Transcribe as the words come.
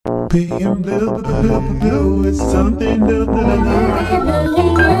Being blue, blue, blue is something new.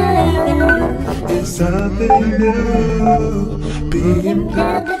 It's something new. Being blue.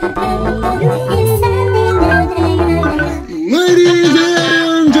 Ladies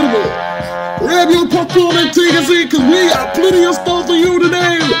and gentlemen, grab your popcorn and take a seat, because we got plenty of stuff for you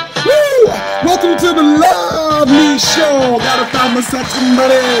today. Woo! Welcome to the Love Me Show. Gotta find myself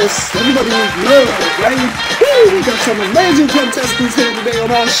somebody. Everybody needs love, right? Woo! We got some amazing contestants here today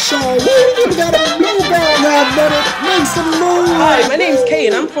on our show. Woo! We got a blue girl now, buddy. Make some noise. Hi, my name's Kay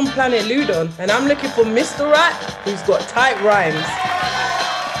and I'm from Planet Ludon, and I'm looking for Mr. Rat who's got tight rhymes.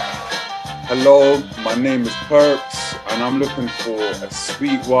 Hello, my name is Perps, and I'm looking for a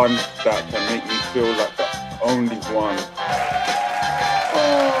sweet one that can make me feel like the only one.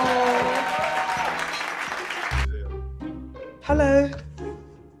 Hello.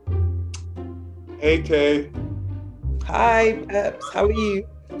 Hey Kay. Hi, Perps. How are you?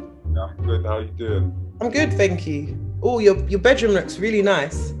 Yeah, I'm good. How you doing? I'm good, thank you. Oh, your bedroom looks really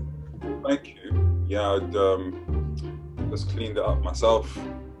nice. Thank you. Yeah, I'd just cleaned it up myself.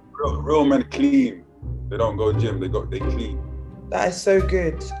 Real men clean. They don't go gym. They clean. That is so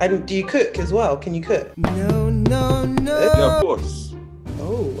good. And do you cook as well? Can you cook? No, no, no. Yeah, of course.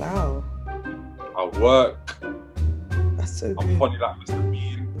 Oh, wow. I work. That's so good. I'm funny like Mr.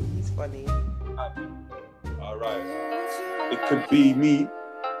 Bean. He's funny. All right. It could be me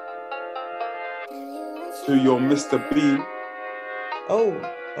to your Mr. Bean. Oh,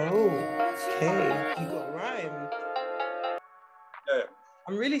 okay. You got rhyme. Yeah.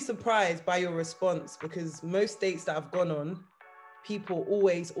 I'm really surprised by your response, because most dates that I've gone on, people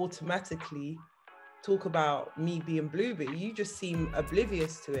always automatically talk about me being blue, but you just seem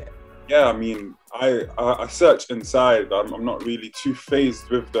oblivious to it. Yeah, I mean, I search inside. I'm not really too phased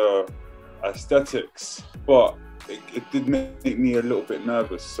with the aesthetics, but it did make me a little bit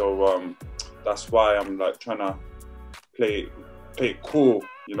nervous. So that's why I'm like trying to play it cool,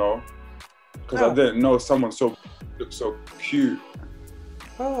 you know, because I didn't know someone looked so cute.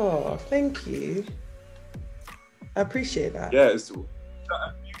 Oh, thank you. I appreciate that. Yeah, is that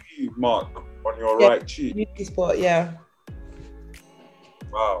a beauty mark on your right cheek? Beauty spot, yeah.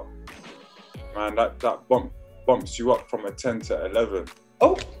 Wow, man, that bumps you up from a 10 to 11.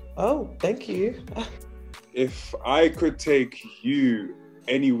 Oh, thank you. If I could take you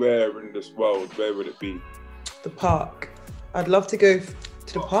anywhere in this world, where would it be? The park. I'd love to go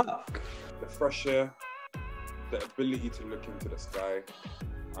to the park. The fresh air, the ability to look into the sky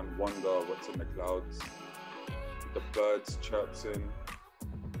and wonder what's in the clouds, the birds chirping,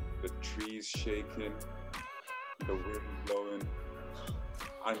 the trees shaking, the wind blowing,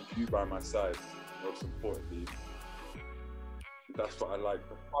 and you by my side, most importantly. That's what I like.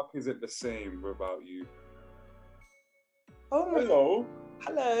 The park isn't the same without you. Oh my. Hello.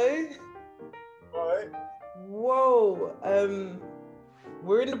 Hello. Right. Whoa.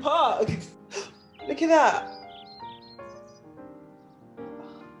 We're in the park. Look at that.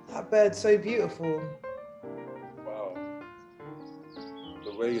 That bird's so beautiful. Wow.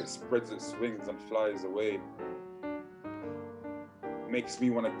 The way it spreads its wings and flies away makes me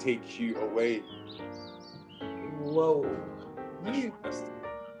want to take you away. Whoa.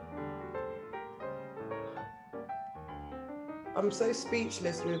 I'm so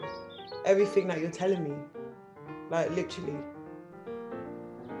speechless with everything that you're telling me. Like, literally.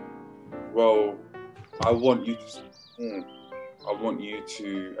 Well, I want you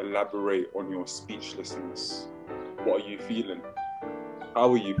to elaborate on your speechlessness. What are you feeling?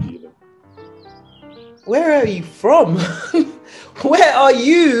 How are you feeling? Where are you from? Where are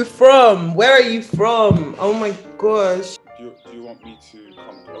you from? Where are you from? Oh my gosh. Do you want me to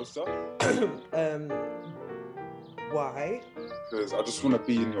come closer? Why? Because I just want to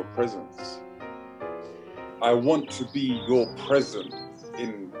be in your presence. I want to be your present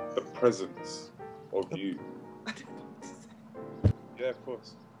in the presence of you. I don't know what to say. Yeah, of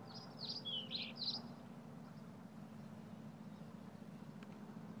course.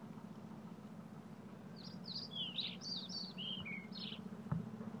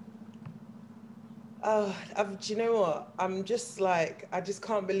 Do you know what? I'm just like, I just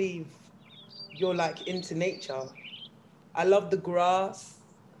can't believe you're like into nature. I love the grass.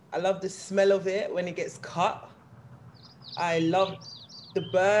 I love the smell of it when it gets cut. I love the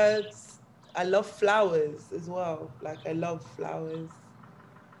birds. I love flowers as well. Like, I love flowers.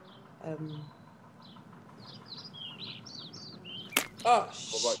 Oh,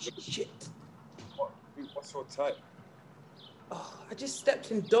 shit. What's your type? Oh, I just stepped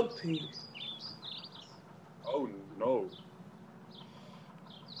in dog poo. Oh no.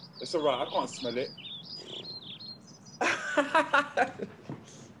 It's alright, I can't smell it.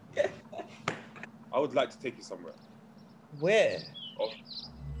 would like to take you somewhere. Where? Oh.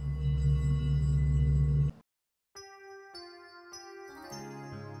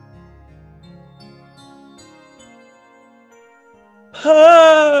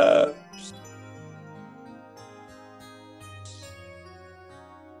 Perps.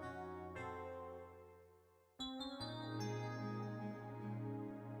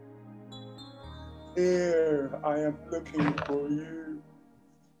 Here, I am looking for you.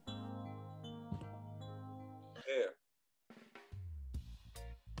 Here.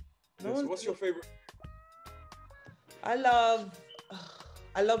 No Yes, what's your favorite? I love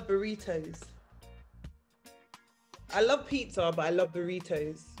burritos. I love pizza, but I love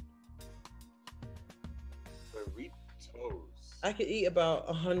burritos. Burritos. I could eat about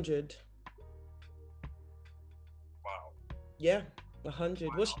 100. Wow. Yeah, 100.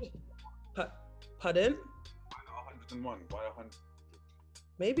 What's your, pardon? Why not 101? Why 100?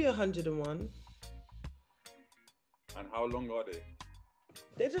 Maybe 101. And how long are they?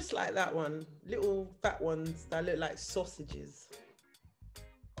 They're just like that one, little fat ones that look like sausages.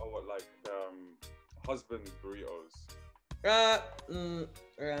 Oh, what, like husband burritos?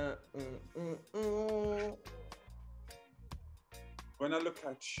 When I look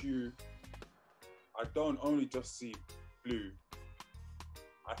at you, I don't only just see blue.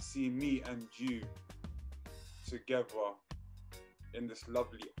 I see me and you together in this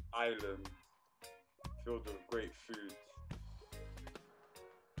lovely island filled with great food.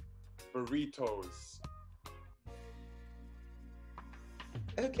 Burritos,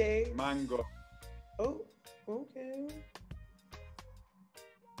 Okay. mango, Oh, okay.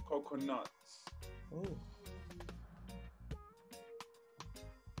 coconuts. Oh,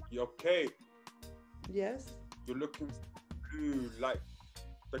 You okay? yes. You're looking blue like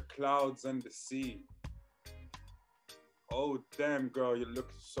the clouds and the sea. Oh, damn, girl, you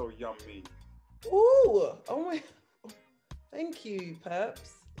look so yummy. Ooh, oh my. Thank you,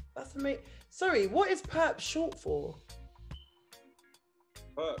 Perps. That's amazing. Sorry, what is Perps short for?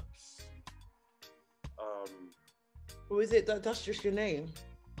 Perps. Or is it that's just your name?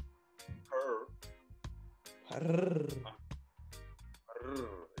 Her. Perr.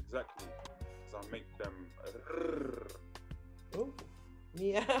 Exactly. So I make them. Oh,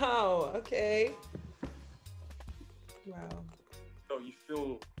 meow. Okay. Wow. Don't you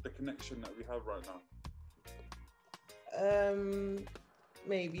feel the connection that we have right now?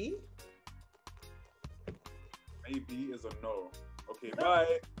 Maybe. Maybe is a no. Okay,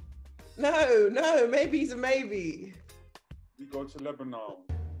 bye. No, maybe's a maybe. We go to Lebanon.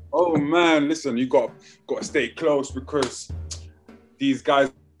 Oh man, listen, you got to stay close because these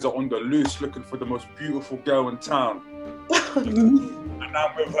guys are on the loose looking for the most beautiful girl in town. And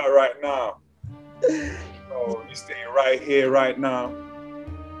I'm with her right now. So you stay right here, right now,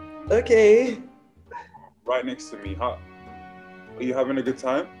 Okay. right next to me. Huh? Are you having a good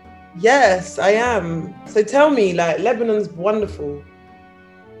time? Yes, I am. So tell me, like, Lebanon's wonderful.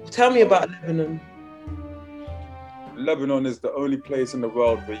 Tell me about Lebanon. Lebanon is the only place in the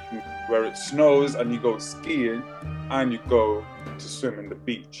world where it snows and you go skiing and you go to swim in the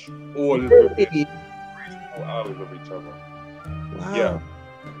beach. All within 4 hours of each other. Wow. Yeah.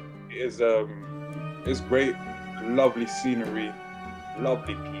 It's great, lovely scenery,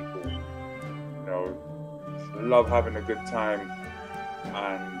 lovely people. You know, love having a good time,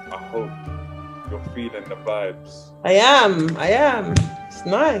 and I hope you're feeling the vibes. I am. It's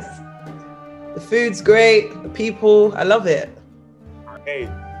nice. The food's great. The people, I love it. Hey,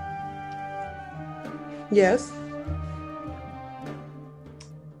 Yes.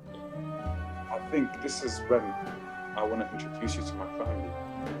 I think this is when I want to introduce you to my family.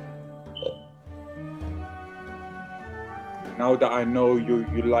 Now that I know you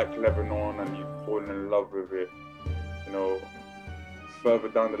like Lebanon and you've fallen in love with it, you know, further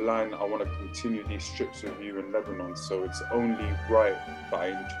down the line, I want to continue these trips with you in Lebanon. So it's only right that I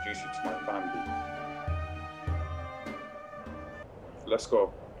introduce you to my family. Let's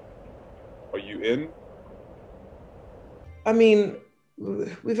go. Are you in? I mean,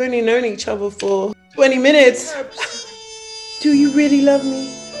 we've only known each other for 20 minutes. Do you really love me?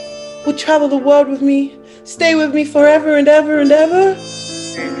 Will travel the world with me? Stay with me forever and ever and ever?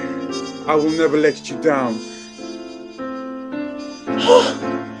 I will never let you down.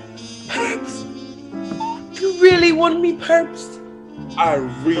 Perps. You really want me, Perps? I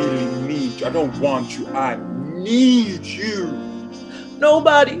really need you. I don't want you. I need you.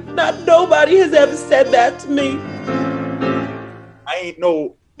 Nobody, not nobody has ever said that to me. I ain't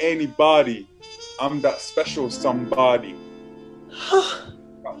know anybody. I'm that special somebody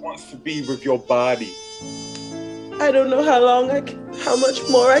that wants to be with your body. I don't know how much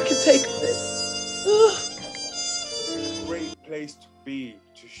more I can take of this. Great place to be,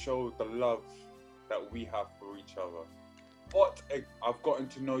 to show the love that we have for each other. I've gotten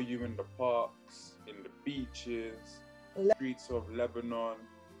to know you in the parks, in the beaches, streets of Lebanon,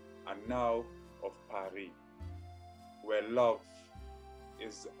 and now of Paris, where love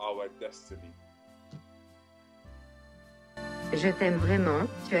is our destiny. Je t'aime vraiment,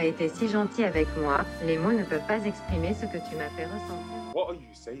 tu as été si gentil avec moi, les mots ne peuvent pas exprimer ce que tu m'as fait ressentir. What are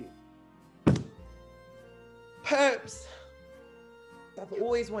you saying? Perps. I've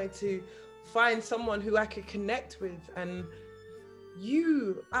always wanted to find someone who I could connect with, and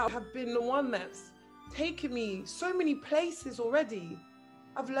you have been the one that's taken me so many places already.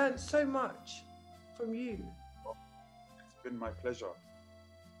 I've learned so much from you. It's been my pleasure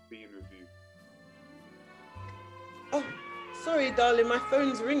being with you. Oh, sorry, darling, my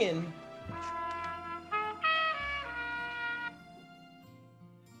phone's ringing.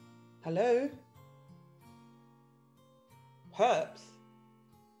 Hello? Perps?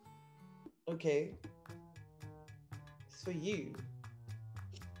 Okay. It's for you.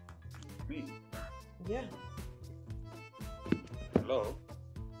 Me? Yeah. Hello?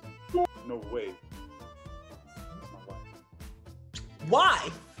 No way. That's my wife.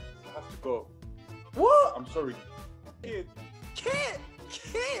 Wife? I have to go. What? I'm sorry. Kid,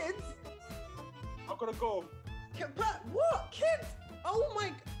 Kids? I'm gonna go. What? Kids? Oh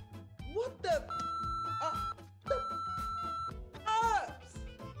my... What the... Perps!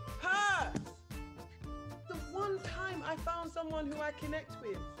 The one time I found someone who I connect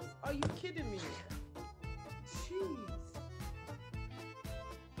with. Are you kidding me? Jeez.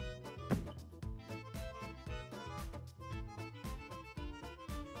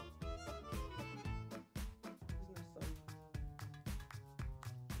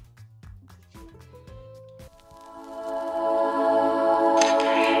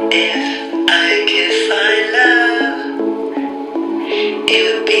 If I could find love, it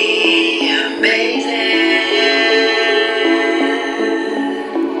would be amazing.